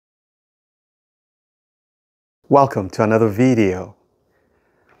Welcome to another video.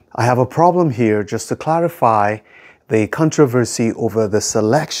 I have a problem here just to clarify the controversy over the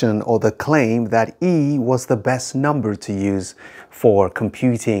selection or the claim that E was the best number to use for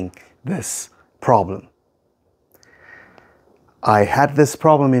computing this problem. I had this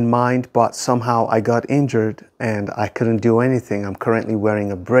problem in mind, but somehow I got injured and I couldn't do anything. I'm currently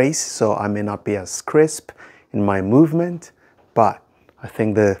wearing a brace, so I may not be as crisp in my movement, but I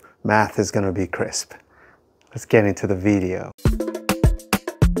think the math is going to be crisp. Let's get into the video.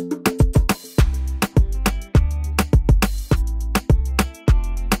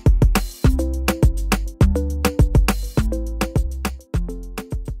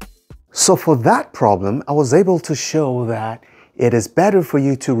 So for that problem, I was able to show that it is better for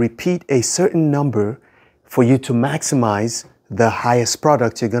you to repeat a certain number for you to maximize the highest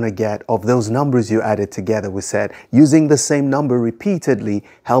product you're going to get of those numbers you added together. We said using the same number repeatedly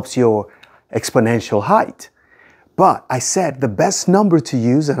helps your exponential height. But I said the best number to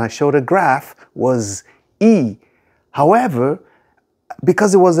use, and I showed a graph, was E. However,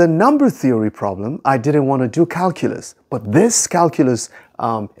 because it was a number theory problem, I didn't want to do calculus. But this calculus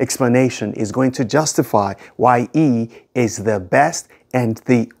explanation is going to justify why E is the best and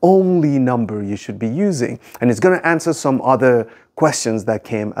the only number you should be using. And it's going to answer some other questions that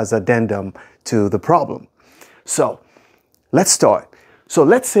came as addendum to the problem. So let's start. So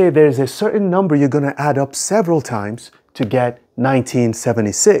let's say there's a certain number you're going to add up several times to get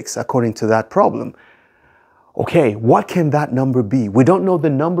 1976 according to that problem. Okay, what can that number be? We don't know the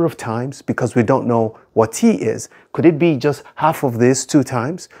number of times because we don't know what t is. Could it be just half of this 2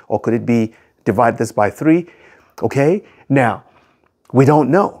 times? Or could it be divide this by 3? Okay, now, we don't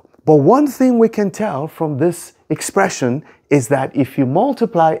know. But one thing we can tell from this expression is that if you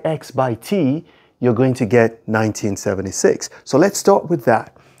multiply x by t, you're going to get 1976. So let's start with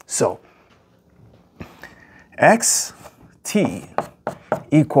that. So xt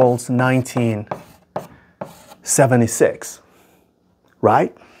equals 1976,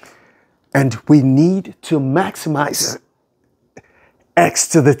 right? And we need to maximize x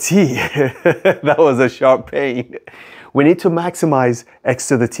to the t. That was a sharp pain. We need to maximize x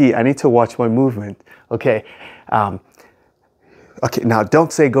to the t. I need to watch my movement. Okay. Okay, now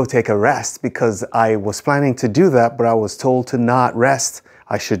don't say go take a rest, because I was planning to do that, but I was told to not rest.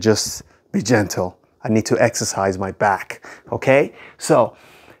 I should just be gentle. I need to exercise my back, okay? So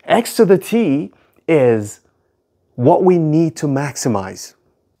x to the t is what we need to maximize.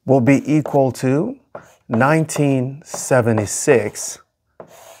 Will be equal to 1976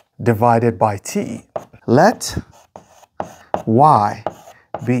 divided by t. Let y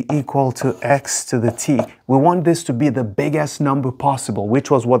be equal to x to the t. We want this to be the biggest number possible, which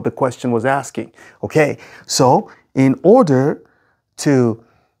was what the question was asking. Okay, so in order to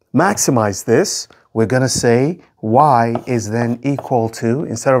maximize this, we're going to say y is then equal to,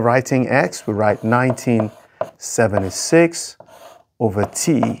 instead of writing x, we write 1976 over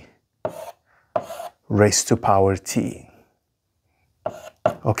t raised to power t.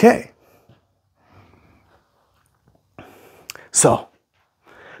 Okay. So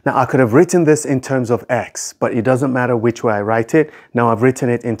now I could have written this in terms of x, but it doesn't matter which way I write it. Now I've written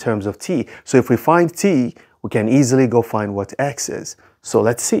it in terms of t. So if we find t, we can easily go find what x is. So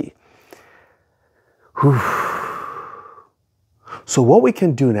let's see. Whew. So what we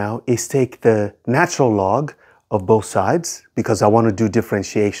can do now is take the natural log of both sides, because I want to do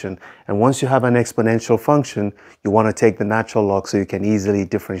differentiation. And once you have an exponential function, you want to take the natural log so you can easily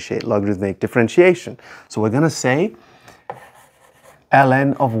differentiate, logarithmic differentiation. So we're going to say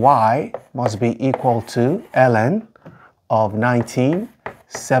ln of y must be equal to ln of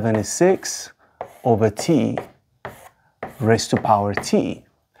 1976 over t raised to power t.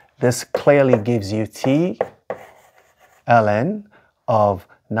 This clearly gives you t ln of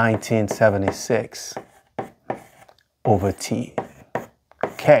 1976 over t.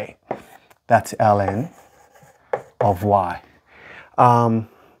 Okay, that's ln of y.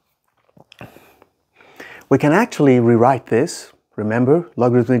 We can actually rewrite this. Remember,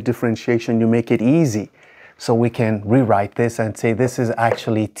 logarithmic differentiation, you make it easy. So we can rewrite this and say this is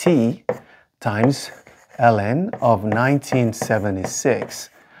actually t times ln of 1976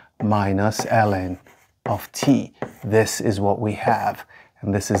 minus ln of t. This is what we have,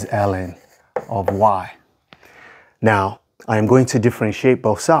 and this is ln of y. Now, I am going to differentiate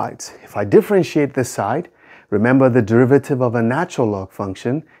both sides. If I differentiate this side, remember the derivative of a natural log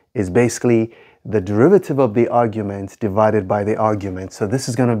function is basically the derivative of the argument divided by the argument. So this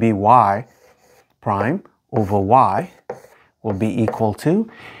is going to be y prime over y will be equal to,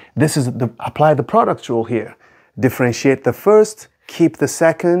 apply the product rule here. Differentiate the first, keep the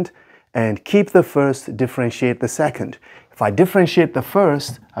second, and keep the first, differentiate the second. If I differentiate the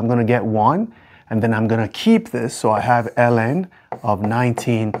first, I'm going to get 1, and then I'm going to keep this, so I have ln of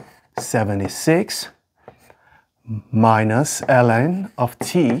 1976 minus ln of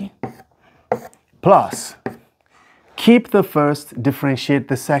t plus, keep the first, differentiate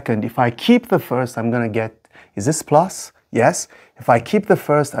the second. If I keep the first, I'm going to get, is this plus? Yes. If I keep the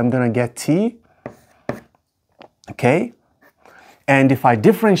first, I'm going to get t. Okay. And if I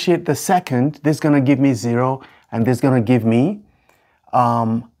differentiate the second, this is going to give me 0, and this is going to give me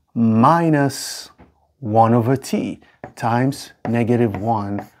minus 1 over t times negative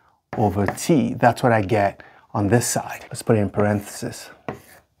 1 over t. That's what I get on this side. Let's put it in parentheses.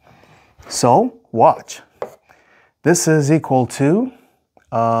 So, watch. This is equal to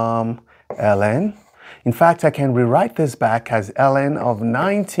ln. In fact, I can rewrite this back as ln of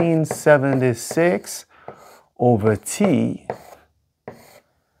 1976 over t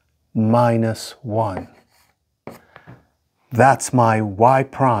minus 1. That's my y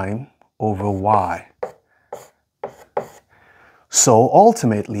prime over y. So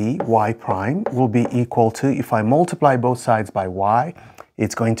ultimately, y prime will be equal to, if I multiply both sides by y,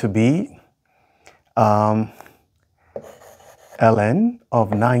 it's going to be ln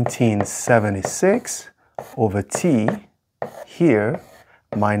of 1976 over t here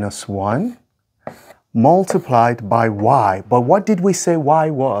minus 1 multiplied by y. But what did we say y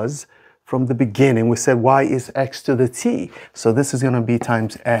was from the beginning? We said y is x to the t. So this is going to be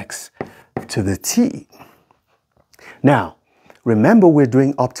times x to the t. Now, remember, we're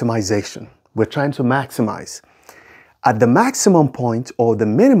doing optimization. We're trying to maximize. At the maximum point or the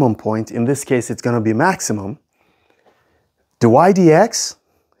minimum point, in this case, it's going to be maximum, y dx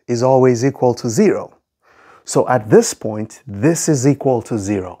is always equal to 0. So at this point, this is equal to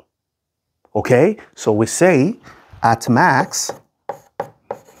 0. Okay? So we say at max,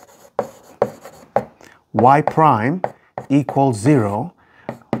 y prime equals 0.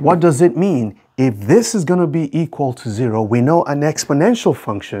 What does it mean? If this is going to be equal to 0, we know an exponential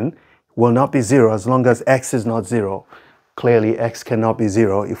function will not be 0 as long as x is not 0. Clearly, x cannot be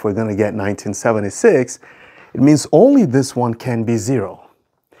 0 if we're going to get 1976. It means only this one can be 0.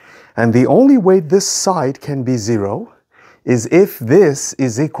 And the only way this side can be 0 is if this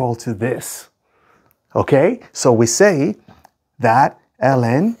is equal to this. Okay? So we say that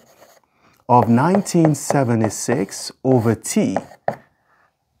ln of 1976 over t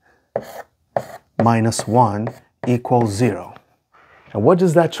minus 1 equals 0. And what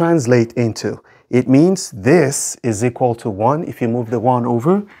does that translate into? It means this is equal to 1. If you move the 1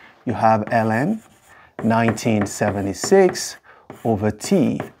 over, you have ln 1976 over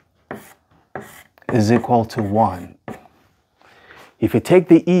t is equal to 1. If you take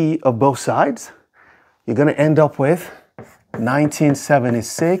the e of both sides, you're going to end up with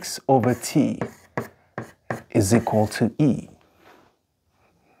 1976 over t is equal to e.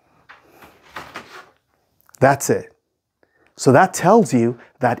 That's it. So that tells you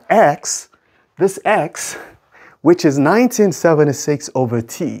that x, this x, which is 1976 over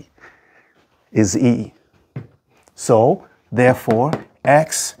t, is e. So, therefore,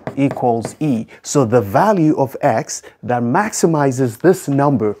 x equals e. So the value of x that maximizes this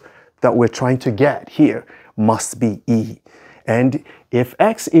number that we're trying to get here must be e. And if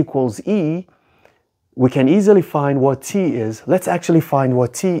x equals e, we can easily find what t is. Let's actually find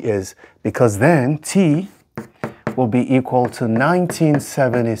what t is, because then t will be equal to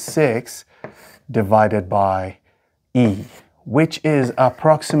 1976 divided by e, which is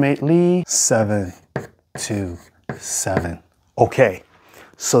approximately 727. Okay,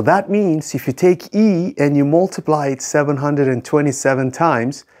 so that means if you take e and you multiply it 727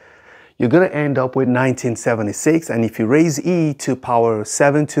 times, you're going to end up with 1976. And if you raise e to power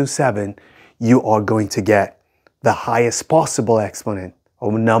 727, you are going to get the highest possible exponent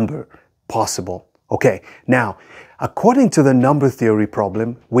or number possible. Okay, now, according to the number theory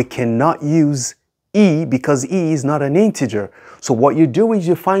problem, we cannot use e because e is not an integer. So what you do is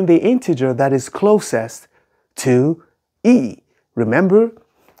you find the integer that is closest to e. Remember,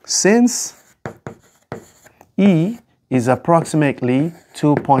 since e is approximately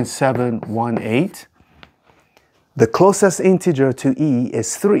 2.718, the closest integer to e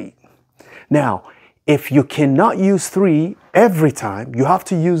is 3. Now, if you cannot use 3 every time, you have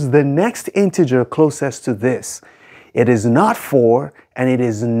to use the next integer closest to this. It is not 4 and it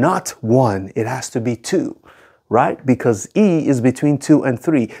is not 1. It has to be 2, right? Because e is between 2 and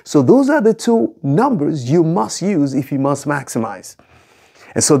 3. So those are the two numbers you must use if you must maximize.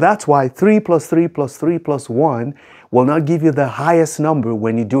 And so that's why 3 plus 3 plus 3 plus 1 will not give you the highest number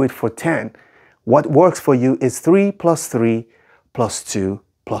when you do it for 10. What works for you is 3 plus 3 plus 2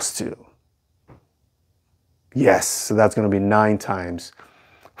 plus 2. Yes, so that's going to be 9 times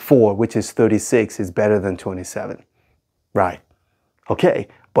 4, which is 36, is better than 27. Right. Okay,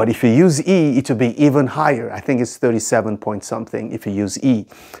 but if you use E, it will be even higher. I think it's 37 point something if you use E.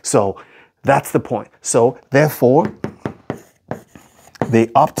 So that's the point. So therefore, the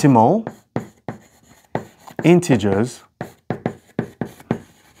optimal integers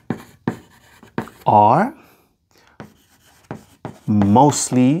are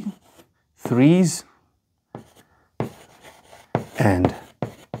mostly 3s and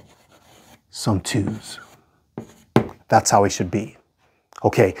some 2s. That's how it should be.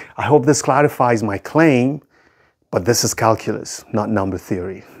 Okay, I hope this clarifies my claim, but this is calculus, not number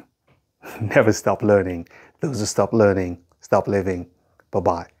theory. Never stop learning. Those who stop learning, stop living.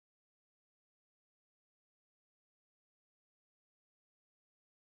 Bye-bye.